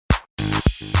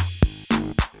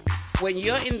when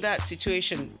you're in that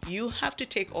situation, you have to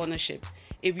take ownership.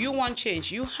 If you want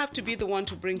change, you have to be the one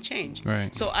to bring change.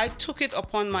 Right. So I took it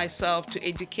upon myself to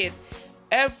educate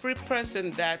every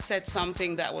person that said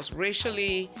something that was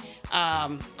racially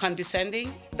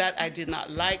condescending, that I did not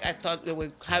like. I thought they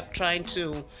were trying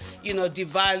to,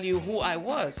 devalue who I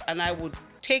was. And I would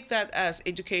take that as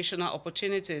educational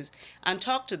opportunities and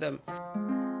talk to them.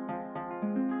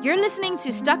 You're listening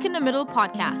to Stuck in the Middle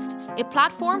podcast, a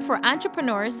platform for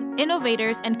entrepreneurs,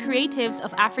 innovators, and creatives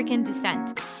of African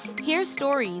descent. Hear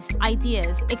stories,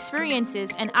 ideas, experiences,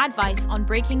 and advice on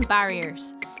breaking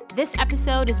barriers. This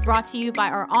episode is brought to you by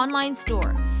our online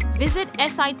store. Visit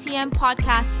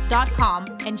sitmpodcast.com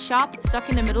and shop Stuck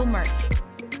in the Middle merch.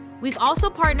 We've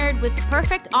also partnered with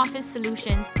Perfect Office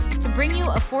Solutions to bring you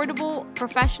affordable,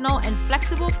 professional, and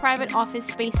flexible private office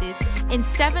spaces in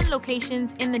 7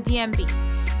 locations in the DMV.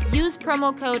 Use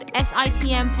promo code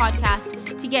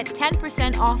SITMPodcast to get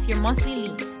 10% off your monthly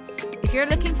lease. If you're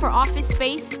looking for office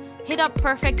space, hit up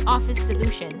Perfect Office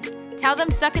Solutions. Tell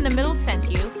them Stuck in the Middle sent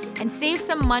you and save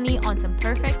some money on some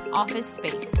perfect office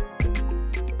space.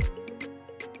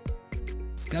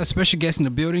 Got a special guest in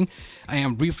the building. I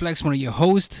am Reflex, one of your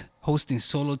hosts. Hosting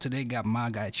solo today, got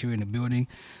my guy here in the building.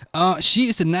 She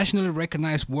is a nationally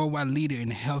recognized worldwide leader in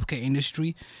the healthcare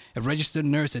industry, a registered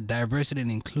nurse, a diversity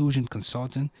and inclusion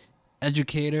consultant,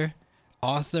 educator,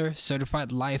 author,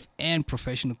 certified life and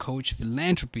professional coach,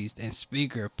 philanthropist, and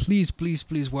speaker. Please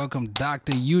welcome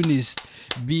Dr. Eunice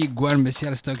B.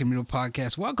 Guarmesial, Stuck in the Middle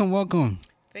podcast. Welcome.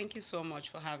 Thank you so much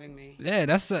for having me. Yeah,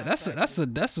 that's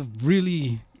a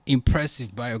really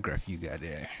impressive biography you got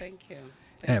there. Thank you.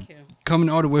 Coming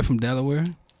all the way from Delaware?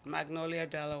 Magnolia,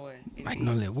 Delaware.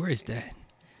 Magnolia, where is that?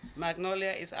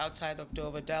 Magnolia is outside of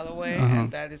Dover, Delaware,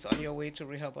 and that is on your way to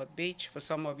Rehoboth Beach. For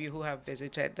some of you who have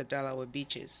visited the Delaware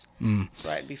beaches, it's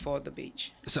right before the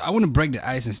beach. So I want to break the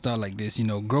ice and start like this.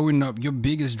 Growing up, your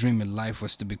biggest dream in life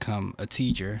was to become a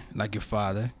teacher, like your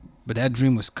father, but that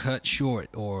dream was cut short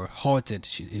or halted,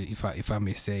 if I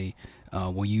may say,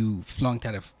 when you flunked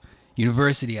out of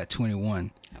university at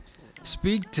 21. Absolutely.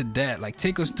 Speak to that.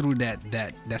 Take us through that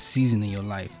season in your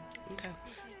life. Okay.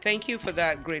 Thank you for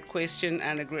that great question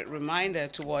and a great reminder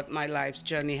to what my life's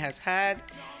journey has had.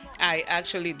 I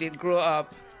actually did grow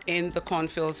up in the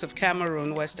cornfields of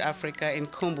Cameroon, West Africa, in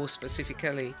Kumbu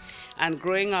specifically. And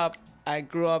growing up, I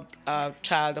grew up a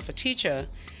child of a teacher,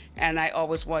 and I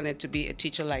always wanted to be a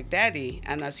teacher like Daddy.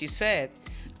 And as you said,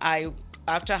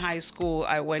 after high school,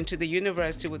 I went to the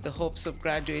university with the hopes of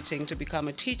graduating to become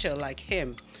a teacher like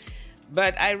him.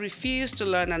 But I refused to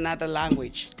learn another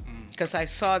language because I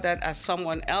saw that as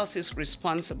someone else's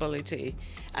responsibility,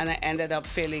 and I ended up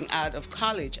failing out of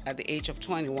college at the age of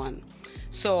 21.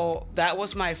 So that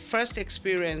was my first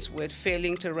experience with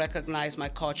failing to recognize my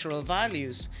cultural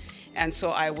values. And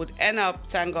so I would end up,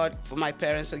 thank God for my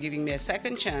parents for giving me a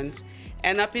second chance,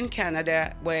 end up in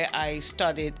Canada, where I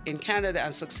studied in Canada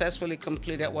and successfully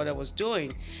completed what I was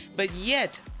doing. But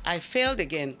yet I failed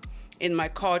again in my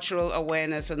cultural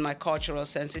awareness and my cultural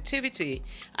sensitivity.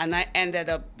 And I ended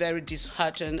up very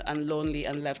disheartened and lonely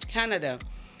and left Canada.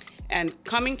 And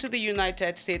coming to the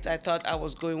United States, I thought I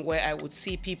was going where I would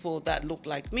see people that looked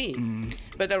like me.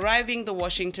 But arriving the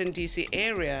Washington, D.C.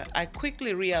 area, I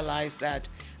quickly realized that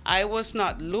I was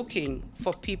not looking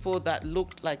for people that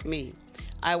looked like me.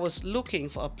 I was looking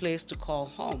for a place to call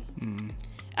home.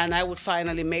 And I would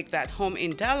finally make that home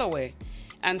in Delaware.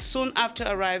 And soon after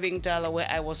arriving in Delaware,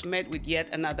 I was met with yet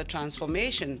another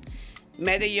transformation.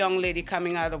 Met a young lady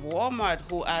coming out of Walmart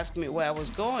who asked me where I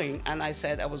was going. And I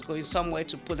said I was going somewhere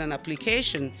to put an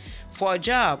application for a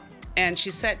job. And she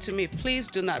said to me, please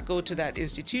do not go to that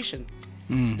institution.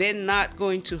 They're not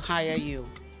going to hire you.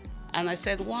 And I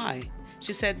said, why?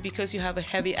 She said, because you have a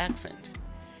heavy accent.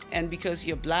 And because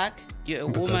you're black, you're a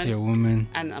woman,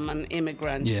 and I'm an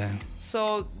immigrant. Yeah.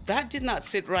 So that did not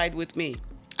sit right with me.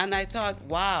 And I thought,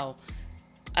 wow.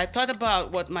 I thought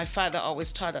about what my father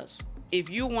always taught us. If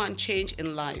you want change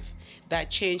in life,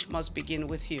 that change must begin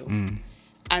with you.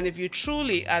 And if you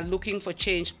truly are looking for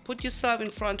change, put yourself in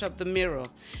front of the mirror.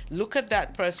 Look at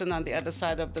that person on the other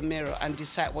side of the mirror and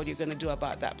decide what you're going to do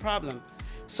about that problem.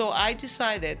 So I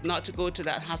decided not to go to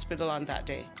that hospital on that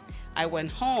day. I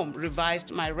went home,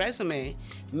 revised my resume,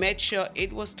 made sure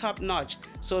it was top-notch,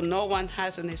 so no one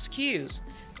has an excuse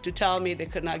to tell me they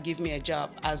could not give me a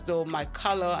job, as though my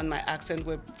color and my accent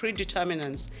were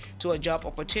predeterminants to a job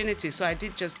opportunity. So I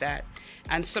did just that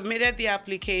and submitted the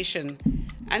application.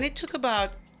 And it took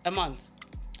about a month.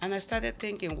 And I started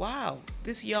thinking, wow,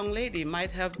 this young lady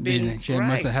might have been She right.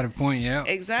 must have had a point, yeah.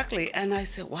 Exactly. And I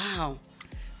said, wow.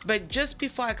 But just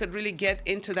before I could really get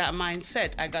into that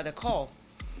mindset, I got a call.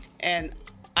 And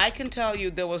I can tell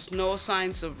you there was no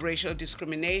signs of racial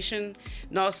discrimination,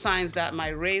 no signs that my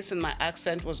race and my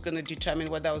accent was going to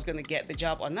determine whether I was going to get the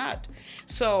job or not.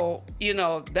 So,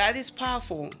 that is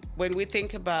powerful when we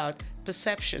think about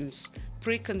perceptions,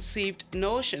 preconceived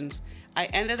notions. I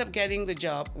ended up getting the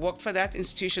job, worked for that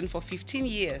institution for 15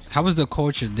 years. How was the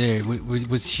culture there?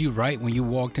 Was she right when you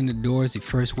walked in the doors the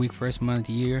first week, first month,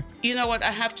 year? You know what?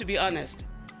 I have to be honest.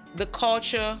 The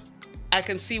culture, I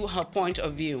can see her point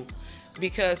of view,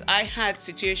 because I had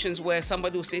situations where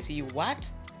somebody would say to you,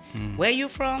 what? Where are you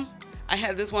from? I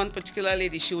had this one particular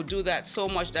lady, she would do that so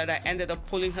much that I ended up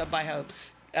pulling her by her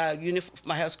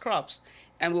by her scrubs.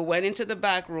 And we went into the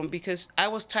back room because I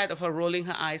was tired of her rolling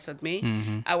her eyes at me.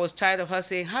 I was tired of her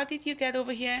saying, how did you get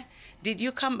over here? Did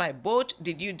you come by boat?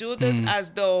 Did you do this?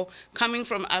 As though coming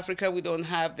from Africa, we don't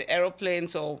have the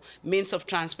aeroplanes or means of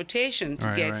transportation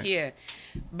to get here.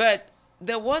 But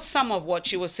there was some of what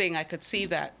she was saying. I could see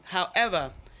that.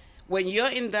 However, when you're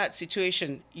in that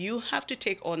situation, you have to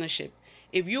take ownership.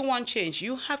 If you want change,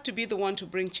 you have to be the one to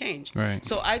bring change. Right.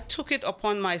 So I took it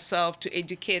upon myself to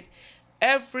educate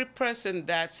every person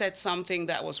that said something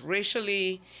that was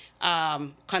racially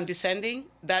condescending,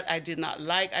 that I did not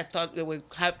like. I thought they were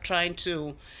trying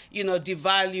to,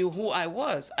 devalue who I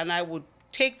was. And I would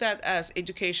take that as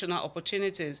educational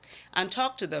opportunities and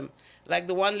talk to them. Like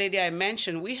the one lady I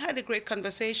mentioned, we had a great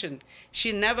conversation.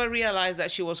 She never realized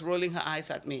that she was rolling her eyes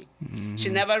at me. She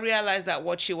never realized that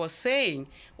what she was saying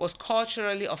was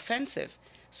culturally offensive.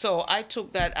 So I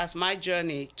took that as my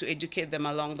journey to educate them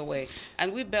along the way,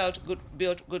 and we built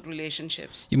good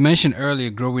relationships. You mentioned earlier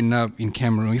growing up in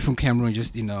Cameroon. You're from Cameroon,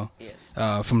 just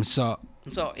Yes. from So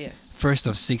yes. First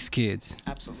of 6 kids.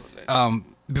 Absolutely.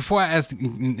 Before I ask the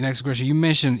next question, you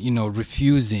mentioned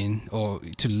refusing or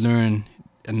to learn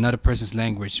another person's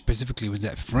language. Specifically, was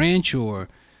that French or?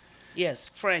 Yes,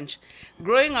 French.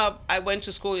 Growing up, I went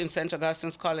to school in St.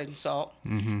 Augustine's College in Salt,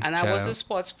 and I was a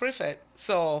sports prefect.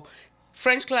 So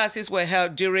French classes were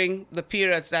held during the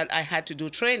periods that I had to do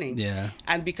training. Yeah.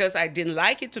 And because I didn't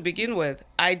like it to begin with,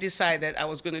 I decided I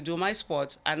was going to do my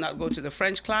sports and not go to the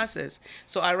French classes.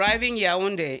 So arriving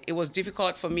Yaoundé, it was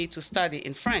difficult for me to study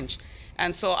in French.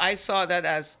 And so I saw that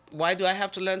as, why do I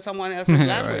have to learn someone else's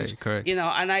language? Right, correct.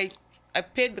 And I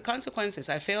paid the consequences.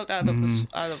 I failed out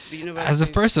of the university. As the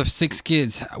first of 6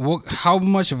 kids, how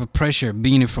much of a pressure,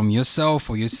 being it from yourself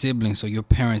or your siblings or your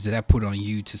parents, did that put on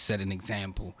you to set an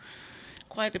example?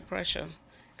 Quite a pressure,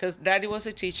 because daddy was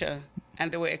a teacher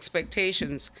and there were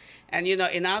expectations. And,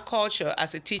 in our culture,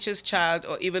 as a teacher's child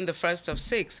or even the first of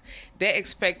 6, they're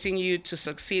expecting you to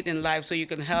succeed in life so you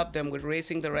can help them with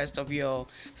raising the rest of your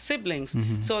siblings.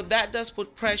 So that does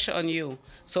put pressure on you.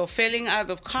 So failing out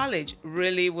of college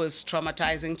really was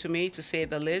traumatizing to me, to say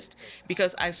the least,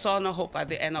 because I saw no hope at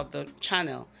the end of the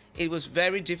channel. It was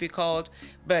very difficult,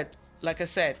 but like I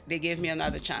said, they gave me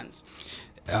another chance.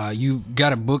 You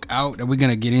got a book out that we're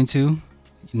going to get into,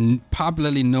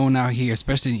 popularly known out here,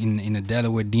 especially in the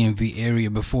Delaware DMV area.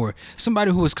 Before,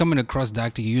 somebody who was coming across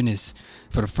Dr. Eunice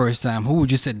for the first time, who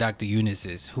would you say Dr. Eunice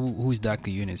is? Who's Dr.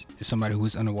 Eunice? Somebody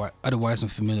who's otherwise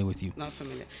unfamiliar with you. Not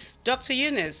familiar. Dr.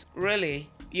 Eunice, really,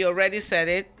 you already said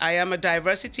it. I am a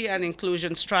diversity and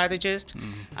inclusion strategist.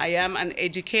 I am an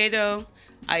educator.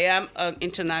 I am an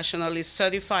internationally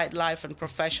certified life and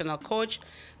professional coach,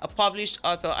 a published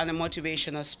author, and a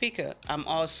motivational speaker. I'm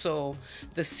also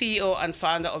the CEO and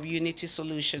founder of Unity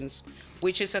Solutions,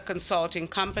 which is a consulting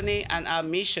company, and our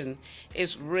mission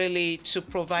is really to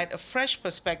provide a fresh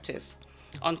perspective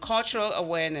on cultural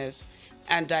awareness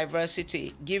and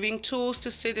diversity, giving tools to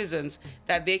citizens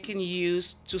that they can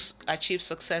use to achieve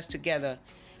success together.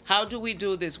 How do we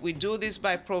do this? We do this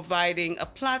by providing a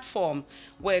platform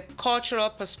where cultural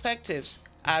perspectives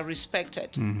are respected,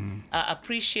 are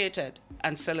appreciated,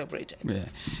 and celebrated. Yeah.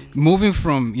 Moving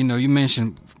from, you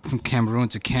mentioned from Cameroon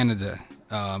to Canada,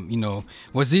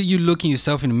 was it you looking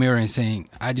yourself in the mirror and saying,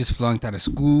 I just flunked out of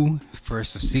school,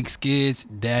 first of 6 kids,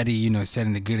 daddy,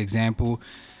 setting a good example.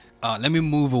 Let me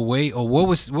move away, or what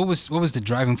was the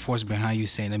driving force behind you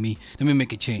saying, let me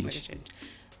make a change?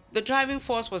 The driving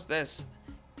force was this.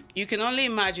 You can only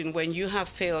imagine when you have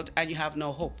failed and you have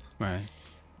no hope. Right.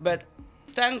 But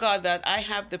thank God that I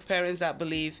have the parents that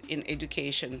believe in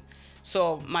education.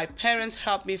 So my parents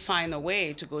helped me find a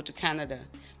way to go to Canada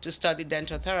to study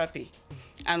dental therapy.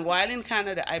 And while in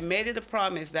Canada, I made it a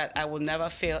promise that I will never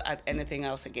fail at anything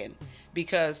else again,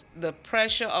 because the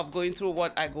pressure of going through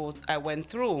what I went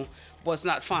through was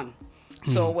not fun.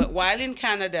 So while in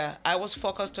Canada, I was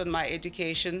focused on my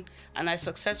education, and I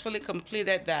successfully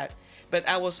completed that. But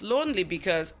I was lonely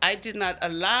because I did not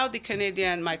allow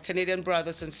my Canadian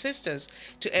brothers and sisters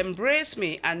to embrace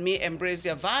me and me embrace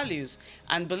their values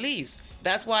and beliefs.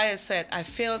 That's why I said I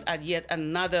failed at yet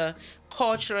another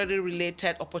culturally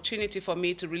related opportunity for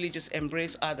me to really just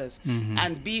embrace others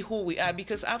and be who we are,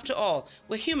 because after all,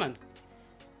 we're human.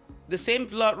 The same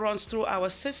blood runs through our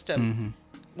system.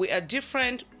 We are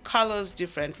different colors,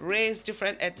 different race,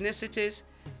 different ethnicities,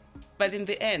 but in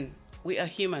the end, we are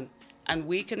human, and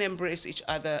we can embrace each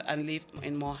other and live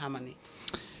in more harmony.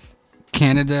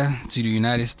 Canada to the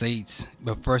United States,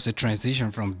 but first a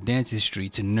transition from dentistry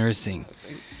to nursing.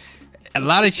 A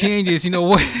lot of changes,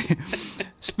 what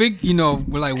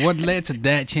what led to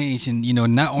that change, and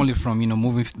not only from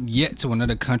moving yet to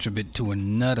another country, but to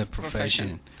another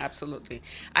profession. Absolutely.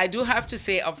 I do have to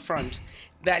say up front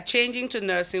that changing to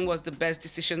nursing was the best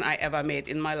decision I ever made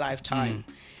in my lifetime.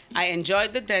 I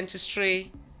enjoyed the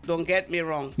dentistry. Don't get me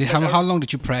wrong. Yeah, how long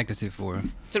did you practice it for?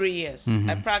 3 years.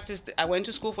 I went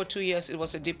to school for 2 years. It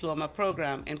was a diploma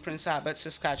program in Prince Albert,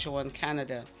 Saskatchewan,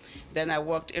 Canada. Then I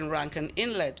worked in Rankin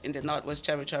Inlet in the Northwest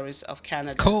Territories of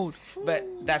Canada. Cold. But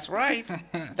that's right.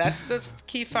 That's the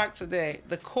key factor there.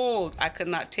 The cold, I could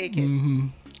not take it.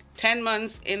 10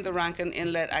 months in the Rankin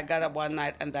Inlet, I got up one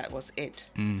night and that was it.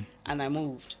 And I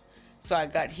moved. So I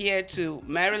got here to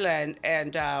Maryland,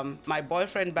 and my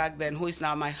boyfriend back then, who is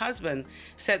now my husband,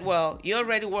 said, well, you're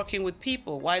already working with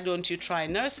people. Why don't you try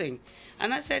nursing?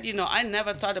 And I said, I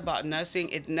never thought about nursing.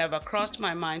 It never crossed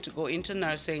my mind to go into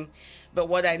nursing. But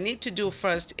what I need to do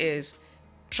first is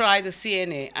try the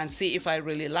CNA and see if I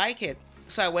really like it.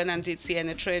 So I went and did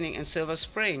CNA training in Silver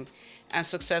Spring and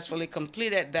successfully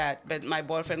completed that. But my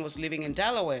boyfriend was living in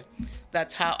Delaware.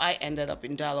 That's how I ended up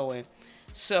in Delaware.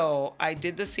 So I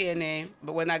did the CNA,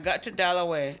 but when I got to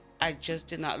Delaware, I just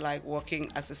did not like working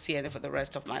as a CNA for the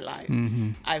rest of my life.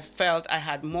 I felt I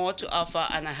had more to offer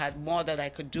and I had more that I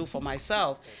could do for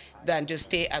myself than just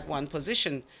stay at one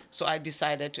position. So I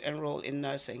decided to enroll in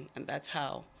nursing, and that's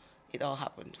how it all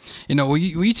happened. When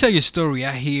you tell your story,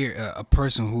 I hear a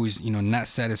person who is, not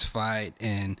satisfied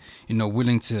and,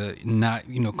 willing to not,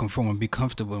 conform and be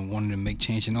comfortable and wanting to make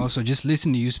change. And also just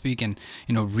listening to you speak and,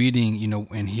 reading,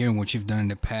 and hearing what you've done in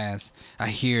the past, I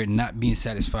hear not being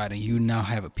satisfied, and you now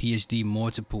have a PhD,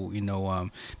 multiple,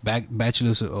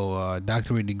 bachelor's or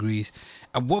doctorate degrees.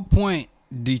 At what point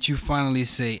did you finally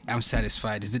say, I'm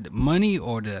satisfied? Is it the money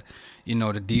or the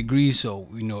degrees or,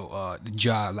 the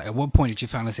job? Like, at what point did you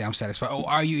finally say, I'm satisfied? Or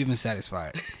are you even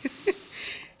satisfied?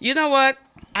 You know what?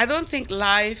 I don't think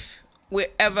life will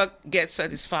ever get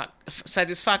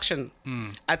satisfaction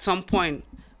at some point.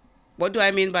 What do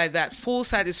I mean by that? Full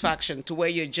satisfaction to where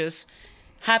you're just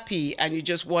happy and you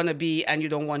just want to be and you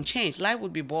don't want change. Life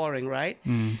would be boring, right?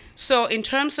 So in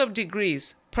terms of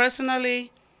degrees,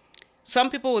 personally, some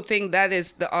people would think that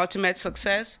is the ultimate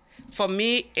success. For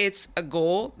me, it's a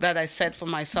goal that I set for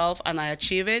myself and I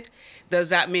achieve it. Does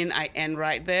that mean I end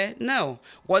right there? No.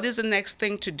 What is the next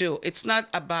thing to do? It's not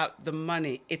about the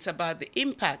money. It's about the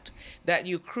impact that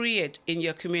you create in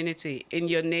your community, in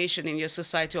your nation, in your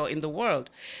society, or in the world.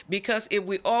 Because if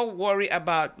we all worry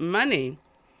about money,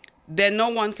 then no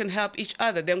one can help each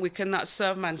other. Then we cannot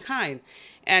serve mankind.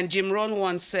 And Jim Rohn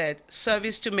once said,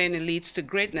 service to many leads to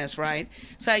greatness, right?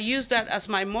 So I use that as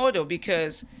my motto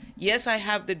because, yes, I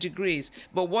have the degrees,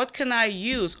 but what can I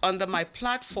use under my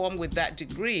platform with that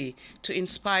degree to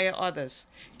inspire others,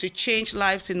 to change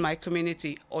lives in my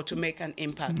community, or to make an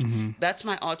impact? That's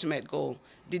my ultimate goal.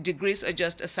 The degrees are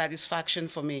just a satisfaction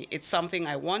for me. It's something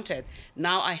I wanted.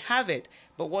 Now I have it,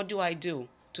 but what do I do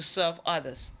to serve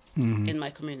others in my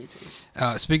community?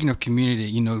 Speaking of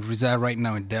community, reside right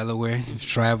now in Delaware. You've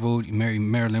traveled,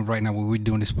 Maryland right now where we're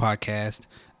doing this podcast.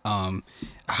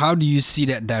 How do you see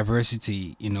that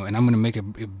diversity, and I'm going to make a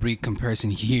brief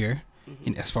comparison here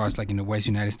as far as like in the West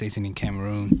United States and in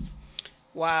Cameroon.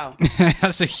 Wow.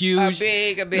 That's a huge...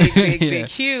 big,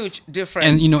 huge difference.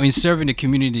 And, in serving the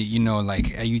community,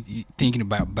 like, are you thinking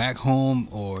about back home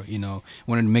or,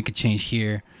 wanting to make a change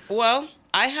here? Well,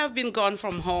 I have been gone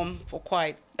from home for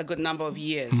quite a good number of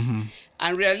years.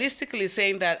 And realistically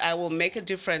saying that I will make a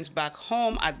difference back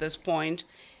home at this point,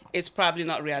 it's probably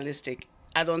not realistic.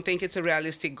 I don't think it's a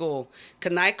realistic goal.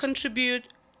 Can I contribute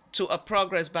to a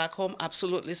progress back home?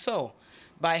 Absolutely so.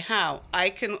 By how? I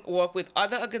can work with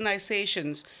other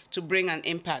organizations to bring an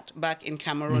impact back in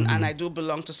Cameroon, and I do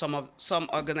belong to some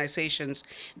organizations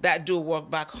that do work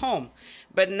back home.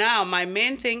 But now my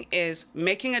main thing is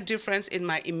making a difference in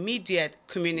my immediate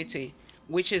community,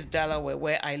 which is Delaware,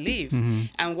 where I live.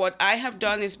 And what I have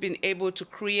done is been able to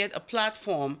create a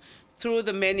platform through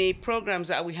the many programs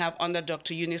that we have under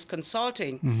Dr. Eunice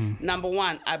Consulting. Number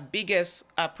one, our biggest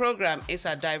program is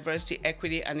our Diversity,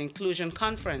 Equity, and Inclusion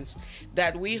Conference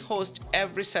that we host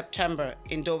every September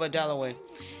in Dover, Delaware.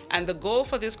 And the goal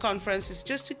for this conference is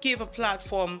just to give a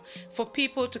platform for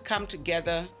people to come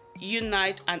together,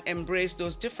 unite, and embrace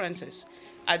those differences.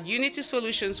 At Unity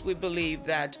Solutions, we believe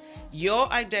that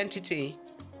your identity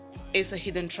is a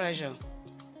hidden treasure.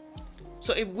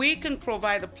 So if we can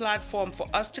provide a platform for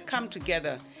us to come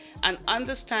together and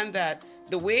understand that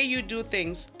the way you do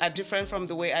things are different from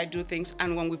the way I do things,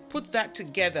 and when we put that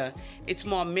together, it's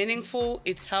more meaningful,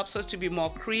 it helps us to be more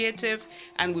creative,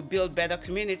 and we build better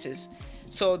communities.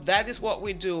 So that is what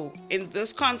we do. In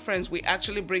this conference, we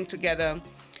actually bring together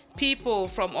people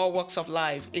from all walks of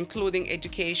life, including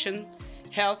education,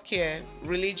 healthcare,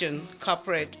 religion,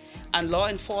 corporate, and law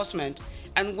enforcement.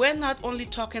 And we're not only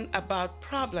talking about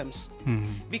problems,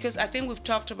 because I think we've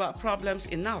talked about problems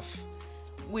enough.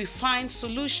 We find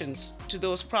solutions to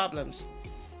those problems,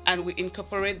 and we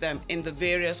incorporate them in the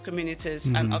various communities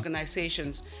and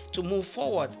organizations to move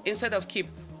forward instead of keep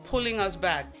pulling us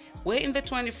back. We're in the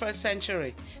 21st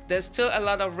century. There's still a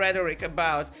lot of rhetoric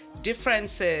about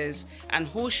differences and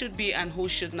who should be and who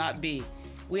should not be.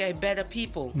 We are better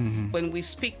people when we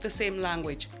speak the same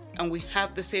language and we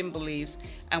have the same beliefs,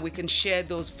 and we can share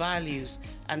those values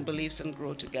and beliefs and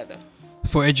grow together.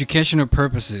 For educational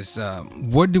purposes,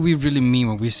 what do we really mean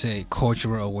when we say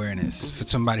cultural awareness? For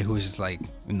somebody who's just like,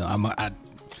 I'm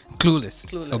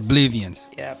clueless, oblivious.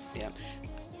 Yeah.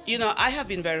 I have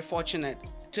been very fortunate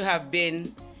to have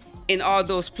been in all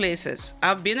those places.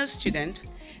 I've been a student,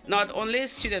 not only a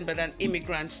student, but an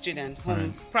immigrant student,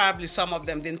 whom probably some of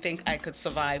them didn't think I could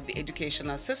survive the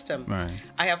educational system. Right.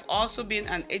 I have also been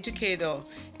an educator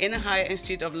in a higher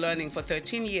institute of learning for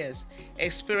 13 years,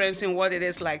 experiencing what it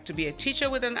is like to be a teacher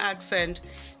with an accent,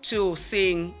 to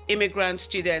seeing immigrant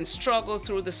students struggle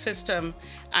through the system,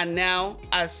 and now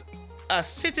as a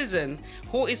citizen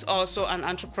who is also an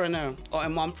entrepreneur, or a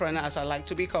mompreneur as I like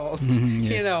to be called.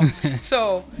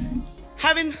 So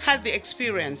having had the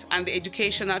experience and the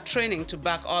educational training to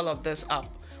back all of this up,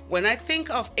 when I think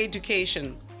of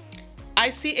education,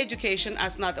 I see education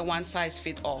as not a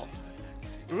one-size-fits-all.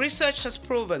 Research has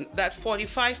proven that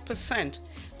 45%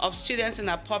 of students in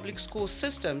our public school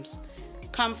systems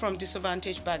come from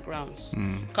disadvantaged backgrounds,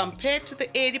 compared to the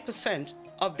 80%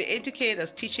 of the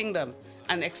educators teaching them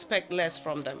and expect less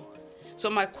from them. So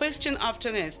my question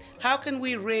often is, how can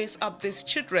we raise up these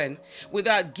children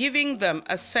without giving them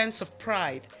a sense of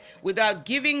pride, without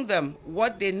giving them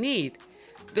what they need?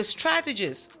 The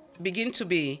strategies begin to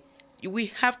be, we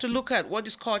have to look at what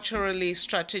is culturally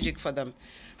strategic for them.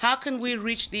 How can we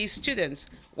reach these students?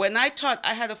 When I taught,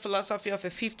 I had a philosophy of a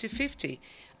 50-50.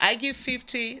 I give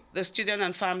 50, the student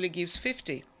and family gives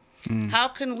 50. How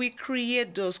can we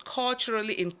create those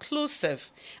culturally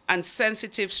inclusive and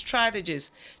sensitive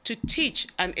strategies to teach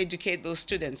and educate those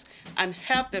students and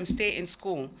help them stay in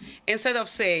school? Instead of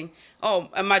saying,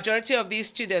 a majority of these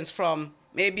students from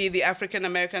maybe the African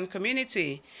American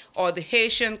community or the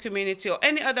Haitian community or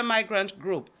any other migrant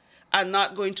group are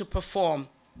not going to perform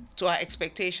to our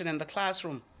expectation in the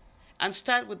classroom. And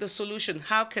start with the solution.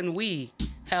 How can we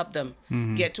help them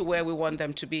get to where we want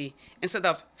them to be, instead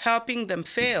of helping them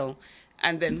fail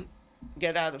and then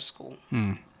get out of school?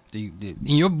 In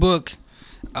your book,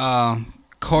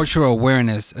 Cultural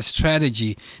Awareness, a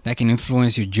strategy that can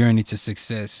influence your journey to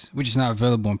success, which is now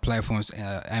available on platforms,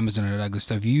 Amazon and other good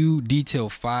stuff, you detail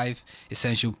 5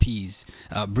 essential P's.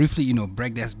 Briefly,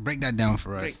 break that down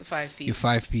for us. Break the 5 P's. Your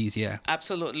 5 P's, yeah.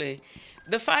 Absolutely.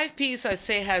 The 5 P's, I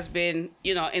say, has been,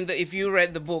 if you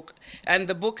read the book, and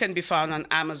the book can be found on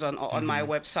Amazon or on my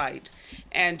website.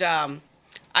 And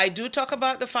I do talk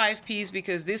about the 5 P's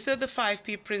because these are the 5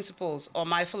 P principles, or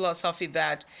my philosophy,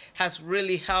 that has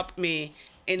really helped me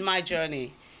in my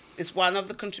journey. It's one of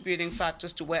the contributing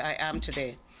factors to where I am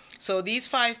today. So these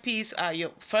 5 P's are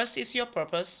first is your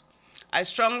purpose. I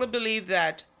strongly believe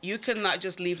that you cannot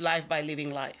just live life by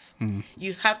living life.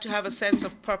 You have to have a sense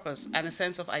of purpose and a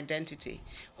sense of identity.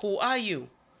 Who are you?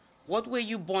 What were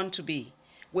you born to be?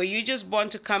 Were you just born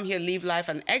to come here, live life,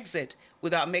 and exit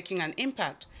without making an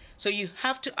impact? So you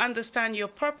have to understand your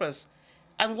purpose.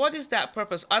 And what is that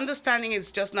purpose? Understanding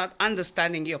is just not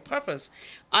understanding your purpose.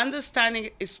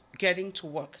 Understanding is getting to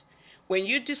work. When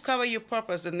you discover your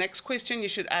purpose, the next question you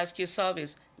should ask yourself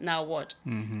is, now what?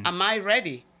 Am I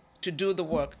ready to do the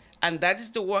work? And that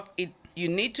is the work you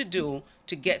need to do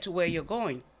to get to where you're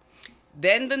going.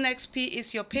 Then the next P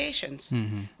is your patience.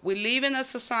 We live in a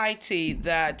society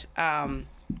that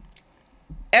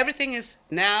Everything is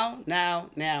now,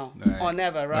 Right. or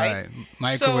never, right?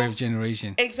 Microwave So,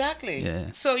 generation. exactly.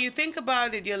 Yeah. So you think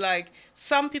about it, you're like,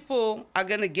 some people are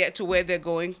going to get to where they're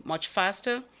going much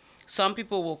faster. Some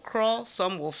people will crawl,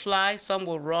 some will fly, some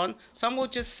will run, some will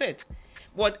just sit.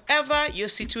 Whatever your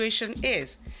situation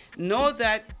is, know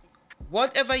that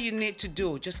whatever you need to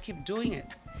do, just keep doing it.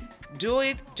 Do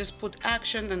it, just put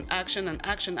action and action and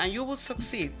action, and you will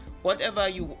succeed wherever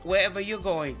you're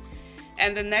going.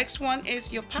 And the next one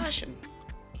is your passion.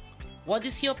 What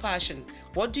is your passion?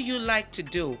 What do you like to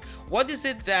do? What is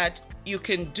it that you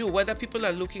can do, whether people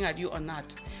are looking at you or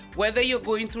not? Whether you're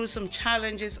going through some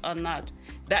challenges or not,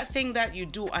 that thing that you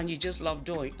do and you just love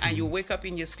doing, and you wake up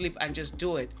in your sleep and just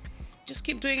do it. Just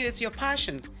keep doing it, it's your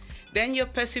passion. Then your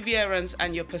perseverance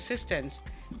and your persistence.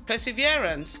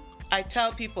 Perseverance, I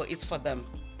tell people it's for them.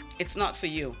 It's not for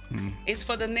you. It's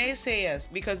for the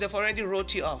naysayers, because they've already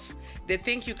wrote you off. They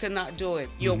think you cannot do it.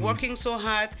 You're working so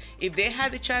hard. If they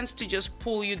had a chance to just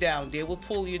pull you down, they will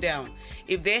pull you down.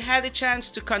 If they had a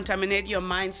chance to contaminate your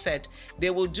mindset,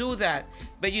 they will do that.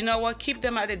 But you know what? Keep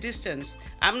them at a distance.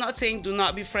 I'm not saying do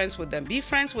not be friends with them. Be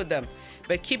friends with them,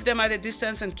 but keep them at a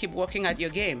distance and keep working at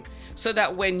your game, so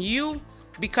that when you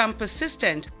become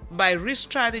persistent by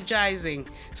re-strategizing,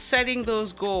 setting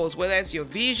those goals, whether it's your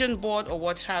vision board or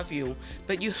what have you,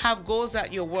 but you have goals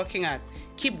that you're working at.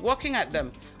 Keep working at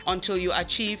them until you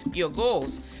achieve your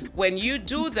goals. When you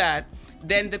do that,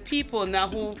 then the people now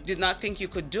who did not think you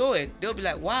could do it, they'll be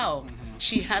like, wow,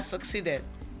 she has succeeded.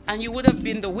 And you would have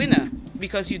been the winner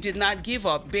because you did not give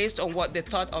up based on what they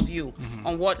thought of you,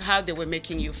 on how they were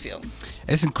making you feel.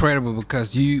 It's incredible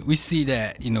because we see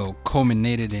that,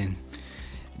 culminated in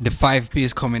the 5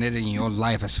 P's culminated in your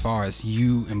life, as far as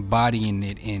you embodying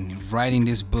it in writing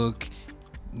this book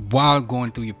while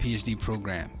going through your PhD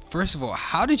program. First of all,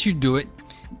 how did you do it?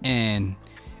 And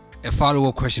a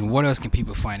follow-up question, what else can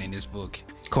people find in this book?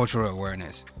 Cultural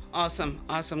awareness. Awesome.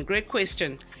 Great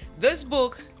question. This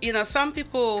book, some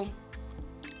people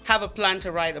have a plan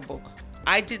to write a book.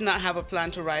 I did not have a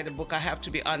plan to write a book, I have to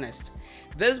be honest.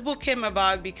 This book came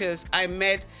about because I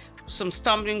met some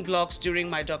stumbling blocks during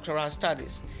my doctoral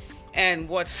studies. And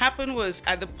what happened was,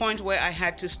 at the point where I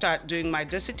had to start doing my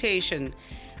dissertation,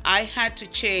 I had to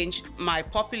change my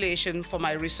population for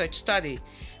my research study,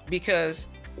 because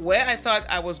where I thought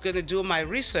I was going to do my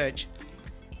research,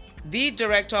 the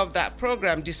director of that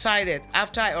program decided,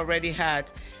 after I already had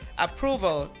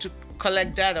approval to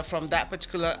collect data from that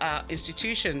particular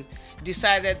institution,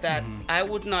 decided that I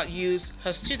would not use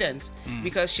her students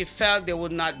because she felt they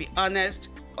would not be honest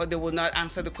or they would not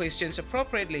answer the questions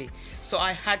appropriately. So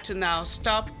I had to now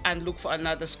stop and look for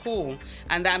another school.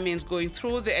 And that means going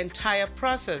through the entire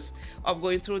process of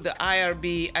going through the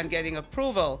IRB and getting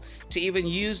approval to even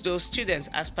use those students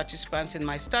as participants in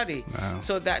my study. Wow.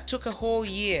 So that took a whole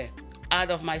year out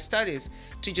of my studies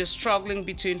to just struggling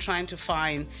between trying to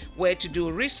find where to do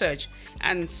research,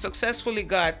 and successfully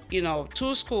got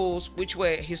 2 schools, which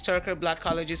were historical Black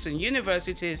colleges and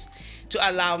universities,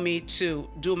 to allow me to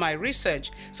do my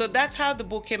research. So that's how the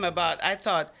book came about. I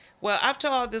thought, well, after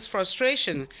all this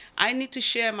frustration, I need to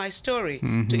share my story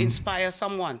to inspire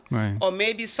someone. Right. Or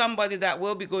maybe somebody that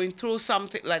will be going through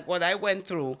something like what I went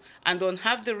through and don't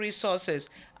have the resources.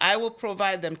 I will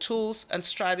provide them tools and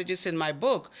strategies in my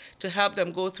book to help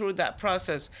them go through that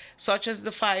process, such as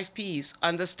the 5 Ps,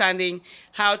 understanding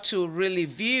how to really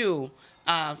view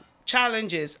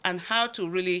challenges and how to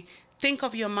really think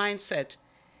of your mindset,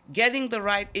 getting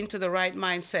into the right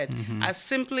mindset, as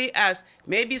simply as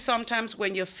maybe sometimes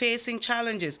when you're facing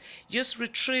challenges, just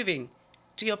retrieving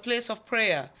to your place of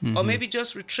prayer, or maybe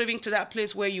just retrieving to that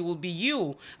place where you will be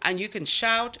you, and you can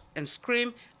shout and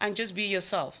scream and just be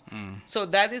yourself. So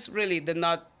that is really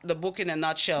the book in a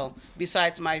nutshell,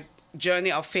 besides my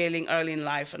journey of failing early in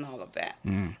life and all of that.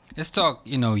 Let's talk,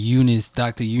 Eunice,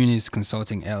 Dr. Eunice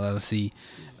Consulting LLC.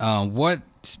 What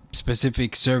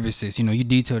specific services, you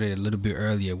detailed it a little bit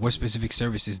earlier, what specific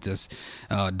services does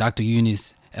Dr.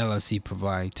 Eunice LLC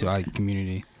provide to our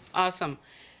community? Awesome.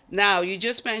 Now, you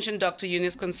just mentioned Dr.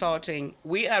 Eunice Consulting.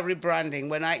 We are rebranding.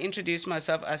 When I introduced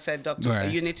myself, I said Dr.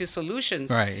 Unity Solutions.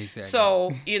 Right, exactly.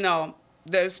 So,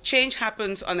 there's change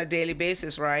happens on a daily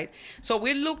basis, right? So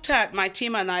my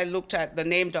team and I looked at the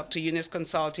name Dr. Eunice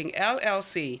Consulting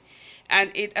LLC, and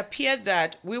it appeared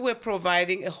that we were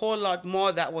providing a whole lot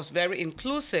more that was very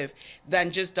inclusive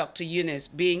than just Dr. Eunice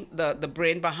being the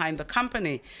brain behind the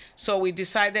company. So we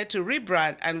decided to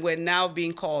rebrand, and we're now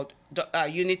being called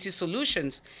Unity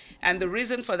Solutions. And the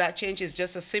reason for that change is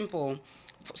just as simple,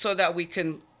 so that we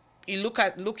can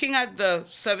looking at the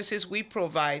services we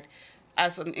provide,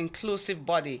 as an inclusive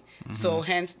body. So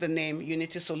hence the name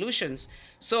Unity Solutions.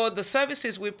 So the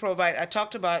services we provide, I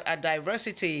talked about a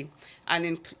diversity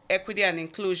and equity and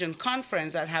inclusion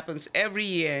conference that happens every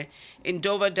year in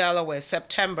Dover, Delaware,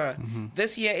 September.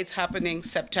 This year it's happening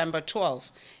September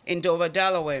 12th in Dover,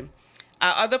 Delaware.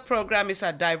 Our other program is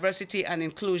our Diversity and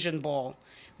Inclusion Ball,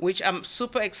 which I'm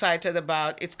super excited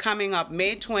about. It's coming up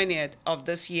May 20th of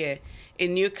this year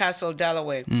in Newcastle,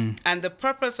 Delaware. And the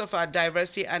purpose of our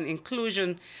Diversity and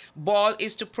Inclusion Ball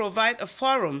is to provide a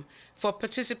forum for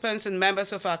participants and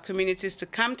members of our communities to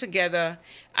come together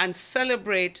and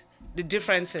celebrate the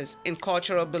differences in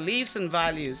cultural beliefs and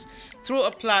values through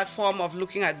a platform of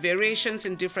looking at variations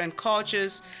in different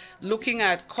cultures, looking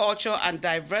at culture and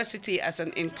diversity as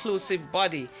an inclusive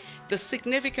body, the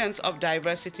significance of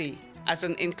diversity as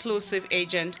an inclusive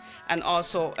agent and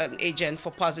also an agent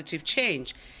for positive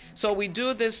change. So we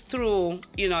do this through,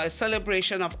 a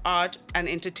celebration of art and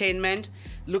entertainment,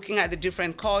 looking at the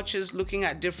different cultures, looking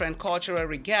at different cultural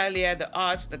regalia, the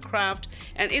arts, the craft,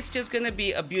 and it's just going to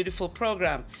be a beautiful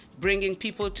program, bringing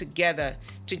people together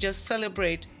to just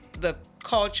celebrate the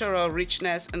cultural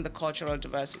richness and the cultural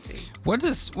diversity. What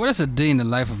does a day in the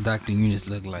life of Dr. Eunice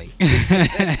look like?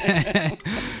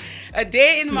 A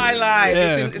day in my life.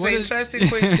 Yeah. It's an interesting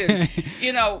question.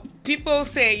 People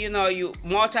say, you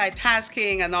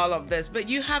multitasking and all of this, but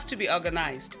you have to be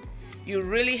organized. You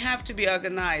really have to be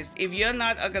organized. If you're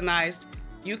not organized,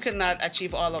 you cannot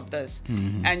achieve all of this.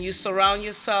 And you surround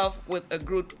yourself with a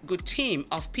good team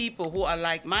of people who are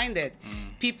like-minded,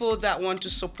 people that want to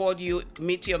support you,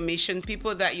 meet your mission,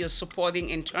 people that you're supporting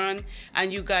in turn,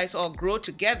 and you guys all grow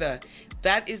together.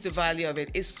 That is the value of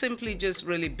it. It's simply just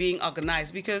really being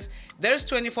organized, because there's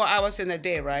 24 hours in a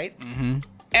day, right?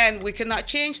 And we cannot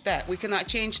change that. We cannot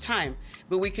change time,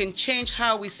 but we can change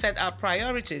how we set our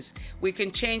priorities. We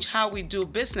can change how we do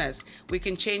business. We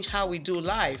can change how we do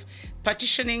life.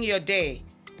 Partitioning your day,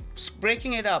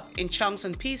 breaking it up in chunks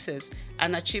and pieces,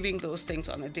 and achieving those things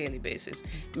on a daily basis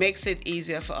makes it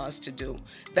easier for us to do.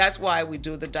 That's why we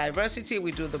do the diversity,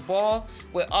 we do the ball.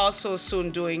 We're also soon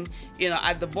doing,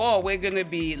 at the ball, we're going to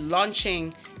be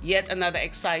launching yet another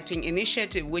exciting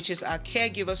initiative, which is our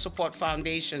Caregiver Support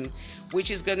Foundation, which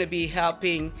is going to be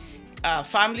helping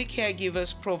family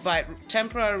caregivers provide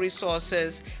temporary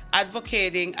resources,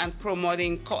 advocating and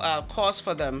promoting cause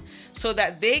for them so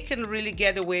that they can really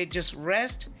get away, just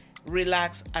rest,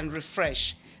 relax, and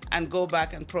refresh, and go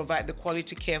back and provide the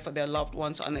quality care for their loved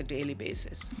ones on a daily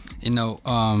basis. You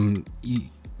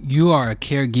are a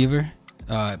caregiver,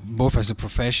 both as a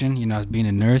profession, as being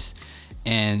a nurse,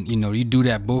 and you do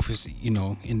that both as in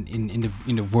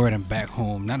the world and back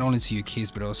home, not only to your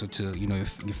kids but also to your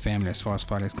family as far as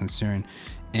father is concerned.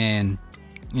 And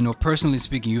personally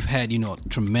speaking, you've had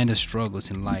tremendous struggles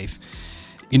in life.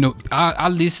 Our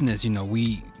listeners,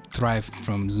 we thrive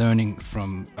from learning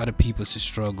from other people's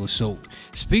struggles. So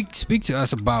speak to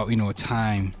us about a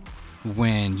time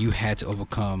when you had to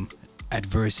overcome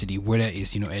adversity, whether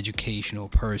it's educational,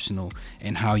 personal,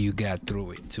 and how you got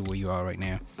through it to where you are right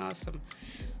now. Awesome.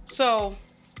 So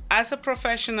as a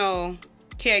professional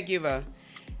caregiver,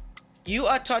 you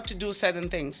are taught to do certain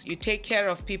things. You take care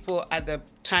of people at the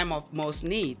time of most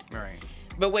need. Right.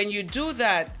 But when you do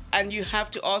that, and you have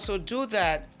to also do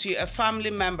that to a family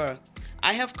member,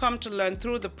 I have come to learn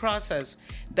through the process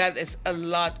that is a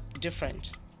lot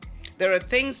different. There are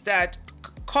things that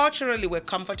culturally we're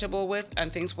comfortable with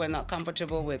and things we're not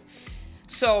comfortable with.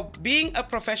 So being a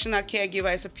professional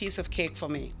caregiver is a piece of cake for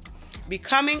me.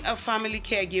 Becoming a family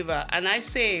caregiver, and I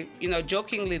say,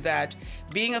 jokingly that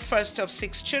being a first of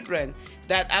 6 children,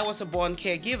 that I was a born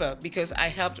caregiver because I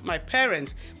helped my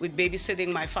parents with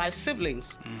babysitting my 5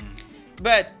 siblings.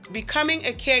 But becoming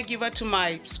a caregiver to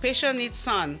my special needs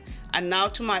son and now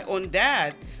to my own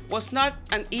dad was not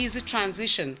an easy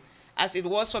transition, as it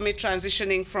was for me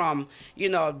transitioning from,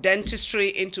 dentistry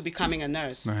into becoming a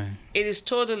nurse. Right. It is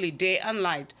totally day and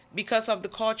night because of the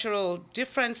cultural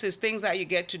differences, things that you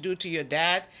get to do to your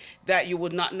dad that you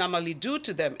would not normally do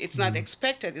to them. It's not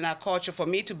expected in our culture for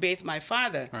me to bathe my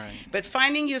father. Right. But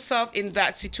finding yourself in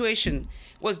that situation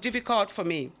was difficult for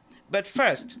me. But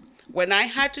first, when I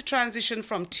had to transition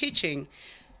from teaching,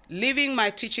 leaving my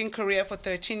teaching career for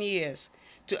 13 years,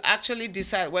 to actually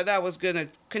decide whether I was going to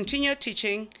continue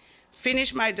teaching,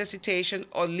 finish my dissertation,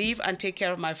 or leave and take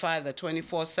care of my father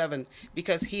 24/7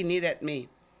 because he needed me.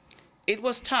 It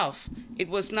was tough. It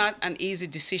was not an easy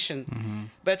decision,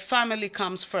 but family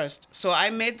comes first. So I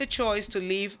made the choice to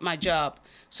leave my job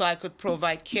so I could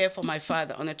provide care for my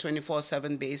father on a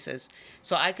 24/7 basis.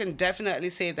 So I can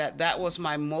definitely say that that was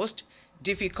my most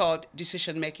difficult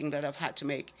decision making that I've had to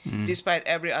make, despite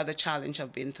every other challenge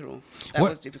I've been through. That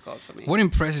was difficult for me. What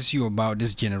impresses you about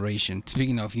this generation?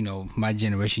 Speaking of, my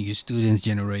generation, your students'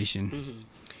 generation.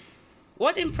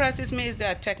 What impresses me is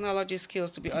their technology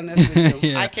skills, to be honest with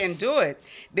you. Yeah. I can do it.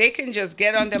 They can just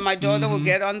get on there. My daughter will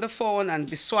get on the phone and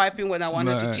be swiping when I want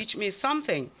her to teach me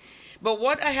something. But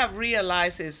what I have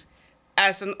realized is,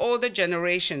 as an older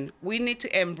generation, we need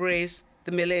to embrace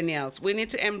the millennials. We need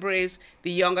to embrace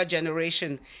the younger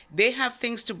generation. They have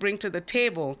things to bring to the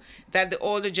table that the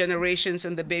older generations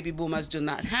and the baby boomers do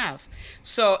not have.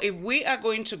 So if we are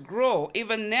going to grow,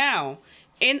 even now,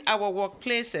 in our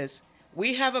workplaces,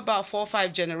 we have about 4 or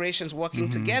 5 generations working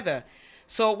together.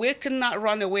 So we cannot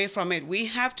run away from it. We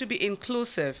have to be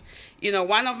inclusive.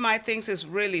 One of my things is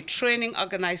really training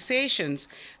organizations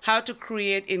how to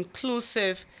create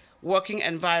inclusive working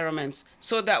environments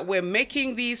so that we're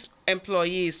making these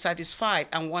employees satisfied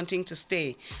and wanting to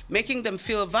stay, making them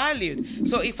feel valued.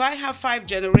 So if I have 5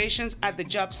 generations at the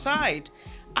job site,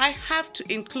 I have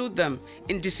to include them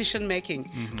in decision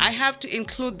making. I have to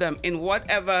include them in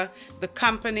whatever the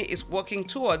company is working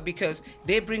toward because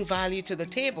they bring value to the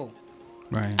table.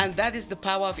 Right. And that is the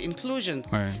power of inclusion.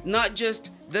 Right. Not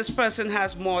just this person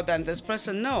has more than this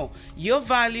person. No, your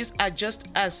values are just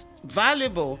as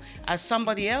valuable as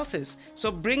somebody else's.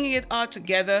 So bringing it all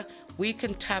together, we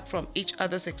can tap from each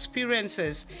other's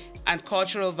experiences and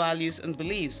cultural values and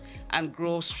beliefs and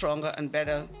grow stronger and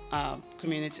better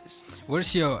communities.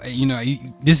 What's your,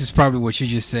 this is probably what you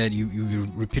just said, you're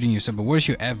repeating yourself, but what's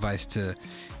your advice to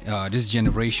this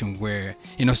generation where,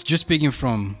 just speaking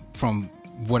from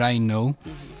what I know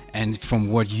and from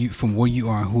where you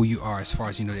are and who you are as far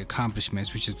as, the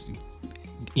accomplishments, which is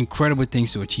incredible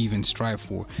things to achieve and strive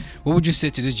for. What would you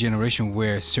say to this generation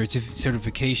where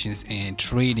certifications and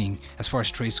trading, as far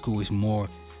as trade school, is more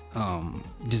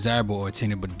desirable or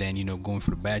attainable than going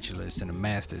for the bachelor's and the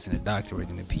master's and the doctorate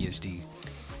and the PhD?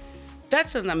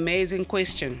 That's an amazing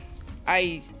question.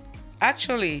 I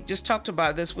actually just talked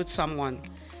about this with someone.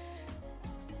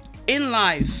 In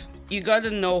life, you got to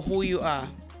know who you are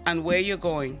and where you're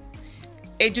going.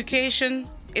 Education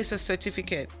is a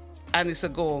certificate and it's a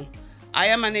goal. I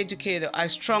am an educator. I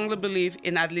strongly believe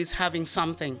in at least having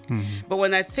something. But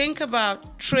when I think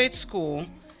about trade school,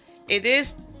 it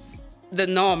is the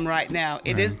norm right now.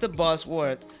 It is the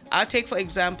buzzword. I'll take, for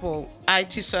example,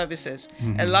 IT services.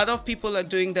 A lot of people are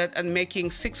doing that and making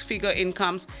 6-figure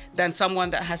incomes than someone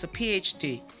that has a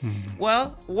PhD.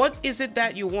 Well, what is it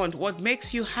that you want? What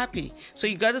makes you happy? So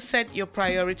you got to set your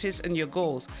priorities and your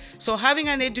goals. So having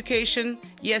an education,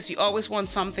 yes, you always want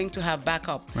something to have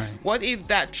backup. Right. What if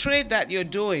that trade that you're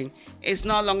doing is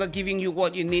no longer giving you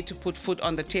what you need to put food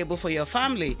on the table for your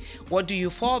family? What do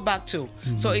you fall back to?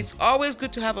 So it's always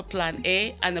good to have a plan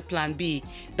A and a plan B.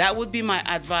 That would be my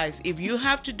advice. If you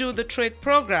have to do the trade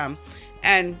program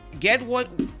and get what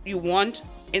you want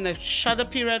in a shorter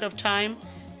period of time,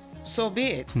 so be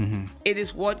it. It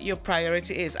is what your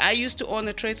priority is. I used to own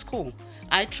a trade school.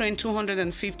 I trained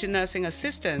 250 nursing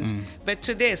assistants, but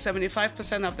today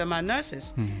 75% of them are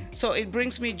nurses. So it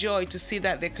brings me joy to see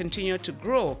that they continue to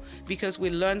grow because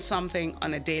we learn something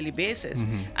on a daily basis.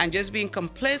 And just being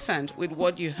complacent with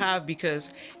what you have because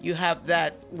you have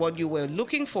that, what you were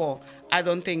looking for, I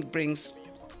don't think brings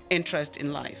interest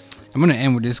in life. I'm going to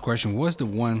end with this question. What's the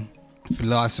one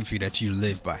philosophy that you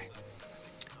live by?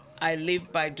 I live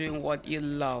by doing what you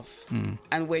love.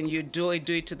 And when you do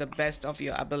it to the best of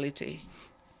your ability.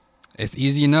 It's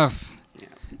easy enough. Yeah.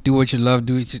 Do what you love,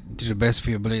 do it to the best of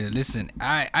your ability. Listen,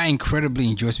 I incredibly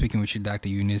enjoy speaking with you, Dr.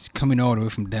 Eunice, coming all the way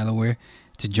from Delaware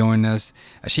to join us.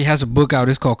 She has a book out.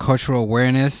 It's called Cultural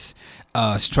Awareness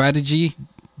Strategy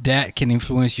that can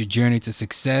influence your journey to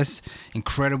success.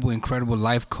 Incredible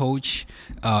life coach,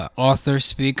 author,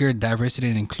 speaker, diversity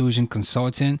and inclusion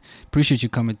consultant. Appreciate you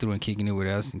coming through and kicking it with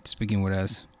us and speaking with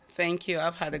us. Thank you.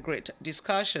 I've had a great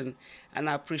discussion and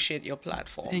I appreciate your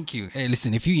platform. Thank you. Hey,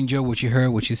 listen, if you enjoy what you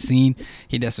heard, what you've seen,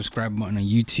 hit that subscribe button on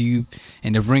YouTube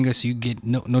and the ringer so you get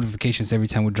notifications every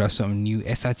time we drop something new.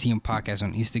 SITM Podcast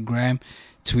on Instagram,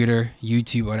 Twitter,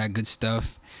 YouTube, all that good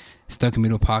stuff. Stuck in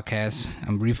Middle Podcast.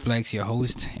 I'm Reflex, your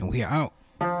host, and we are out.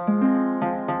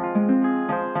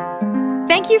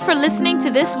 Thank you for listening to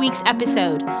this week's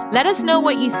episode. Let us know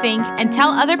what you think and tell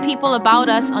other people about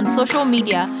us on social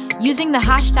media using the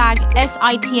hashtag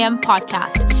SITM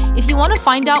Podcast. If you want to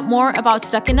find out more about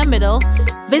Stuck in the Middle,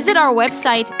 visit our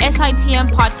website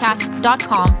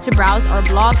sitmpodcast.com to browse our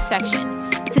blog section.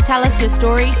 To tell us your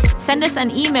story, send us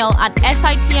an email at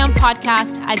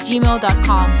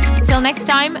sitmpodcast@gmail.com. Till next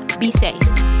time, be safe.